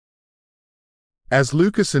As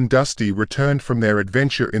Lucas and Dusty returned from their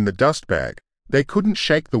adventure in the dust bag, they couldn't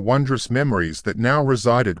shake the wondrous memories that now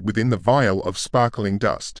resided within the vial of sparkling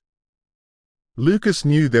dust. Lucas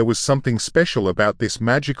knew there was something special about this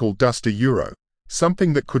magical Duster Euro,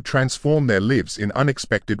 something that could transform their lives in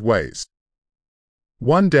unexpected ways.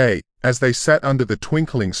 One day, as they sat under the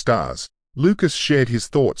twinkling stars, Lucas shared his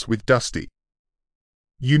thoughts with Dusty.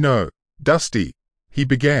 "You know, Dusty," he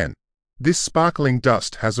began, "this sparkling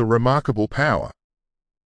dust has a remarkable power.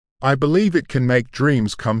 I believe it can make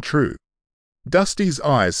dreams come true." Dusty's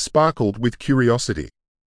eyes sparkled with curiosity.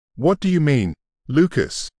 "What do you mean,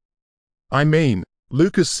 Lucas?" "I mean,"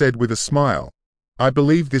 Lucas said with a smile, "I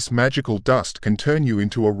believe this magical dust can turn you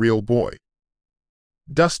into a real boy."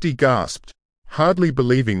 Dusty gasped, hardly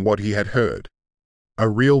believing what he had heard. "A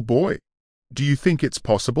real boy? Do you think it's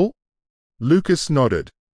possible?" Lucas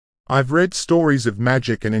nodded. "I've read stories of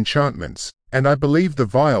magic and enchantments, and I believe the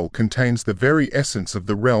vial contains the very essence of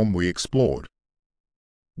the realm we explored.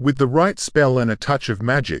 With the right spell and a touch of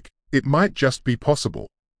magic, it might just be possible."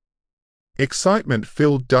 Excitement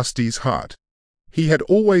filled Dusty's heart. He had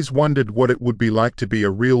always wondered what it would be like to be a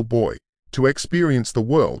real boy, to experience the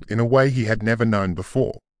world in a way he had never known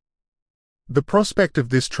before. The prospect of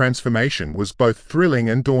this transformation was both thrilling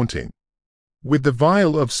and daunting. With the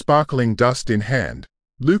vial of sparkling dust in hand,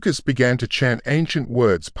 Lucas began to chant ancient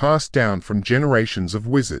words passed down from generations of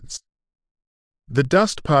wizards. The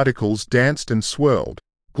dust particles danced and swirled,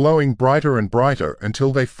 glowing brighter and brighter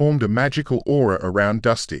until they formed a magical aura around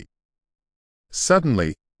Dusty.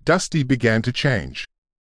 Suddenly, Dusty began to change.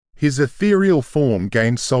 His ethereal form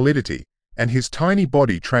gained solidity, and his tiny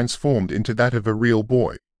body transformed into that of a real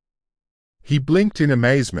boy. He blinked in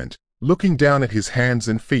amazement, looking down at his hands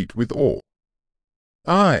and feet with awe.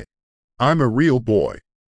 I'm a real boy,"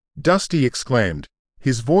 Dusty exclaimed,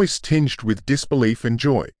 his voice tinged with disbelief and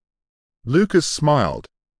joy. Lucas smiled,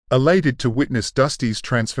 elated to witness Dusty's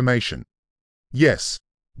transformation. "Yes,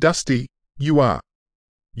 Dusty, you are.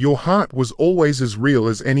 Your heart was always as real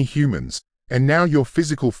as any human's, and now your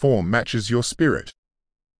physical form matches your spirit."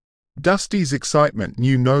 Dusty's excitement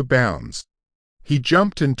knew no bounds. He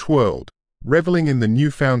jumped and twirled, reveling in the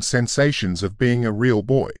newfound sensations of being a real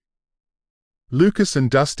boy. Lucas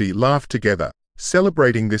and Dusty laughed together,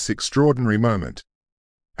 celebrating this extraordinary moment.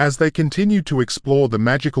 As they continued to explore the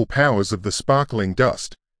magical powers of the sparkling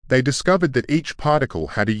dust, they discovered that each particle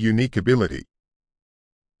had a unique ability.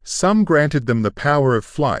 Some granted them the power of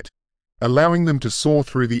flight, allowing them to soar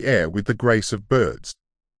through the air with the grace of birds.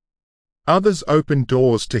 Others opened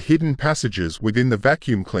doors to hidden passages within the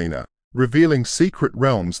vacuum cleaner, revealing secret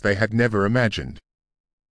realms they had never imagined.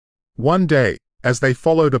 One day, as they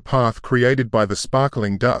followed a path created by the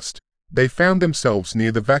sparkling dust, they found themselves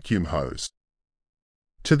near the vacuum hose.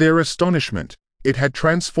 To their astonishment, it had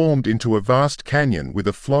transformed into a vast canyon with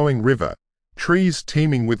a flowing river, trees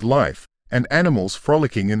teeming with life, and animals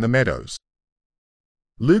frolicking in the meadows.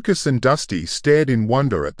 Lucas and Dusty stared in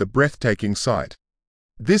wonder at the breathtaking sight.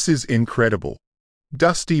 "This is incredible,"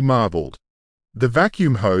 Dusty marveled. "The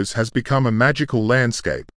vacuum hose has become a magical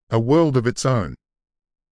landscape, a world of its own."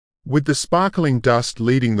 With the sparkling dust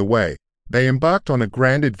leading the way, they embarked on a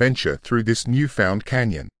grand adventure through this newfound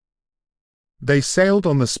canyon. They sailed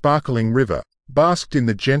on the sparkling river, basked in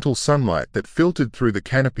the gentle sunlight that filtered through the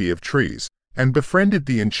canopy of trees, and befriended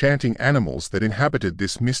the enchanting animals that inhabited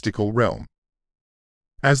this mystical realm.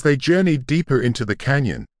 As they journeyed deeper into the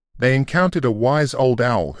canyon, they encountered a wise old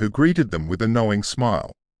owl who greeted them with a knowing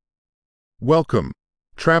smile. "Welcome,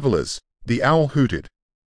 travelers," the owl hooted.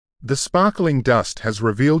 "The sparkling dust has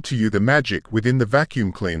revealed to you the magic within the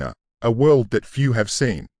vacuum cleaner, a world that few have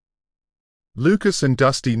seen." Lucas and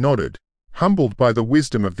Dusty nodded, humbled by the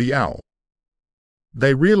wisdom of the owl.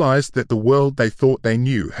 They realized that the world they thought they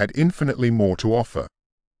knew had infinitely more to offer.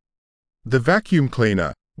 The vacuum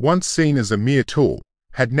cleaner, once seen as a mere tool,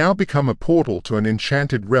 had now become a portal to an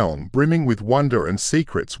enchanted realm brimming with wonder and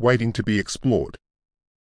secrets waiting to be explored.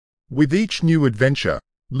 With each new adventure,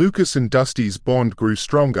 Lucas and Dusty's bond grew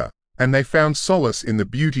stronger, and they found solace in the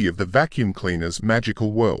beauty of the vacuum cleaner's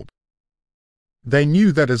magical world. They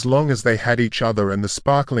knew that as long as they had each other and the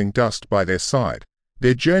sparkling dust by their side,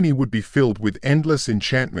 their journey would be filled with endless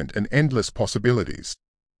enchantment and endless possibilities.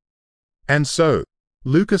 And so,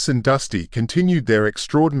 Lucas and Dusty continued their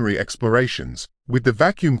extraordinary explorations, with the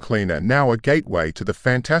vacuum cleaner now a gateway to the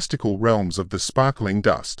fantastical realms of the sparkling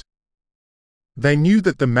dust. They knew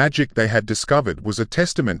that the magic they had discovered was a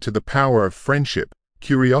testament to the power of friendship,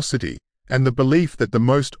 curiosity, and the belief that the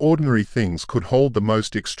most ordinary things could hold the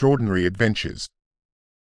most extraordinary adventures.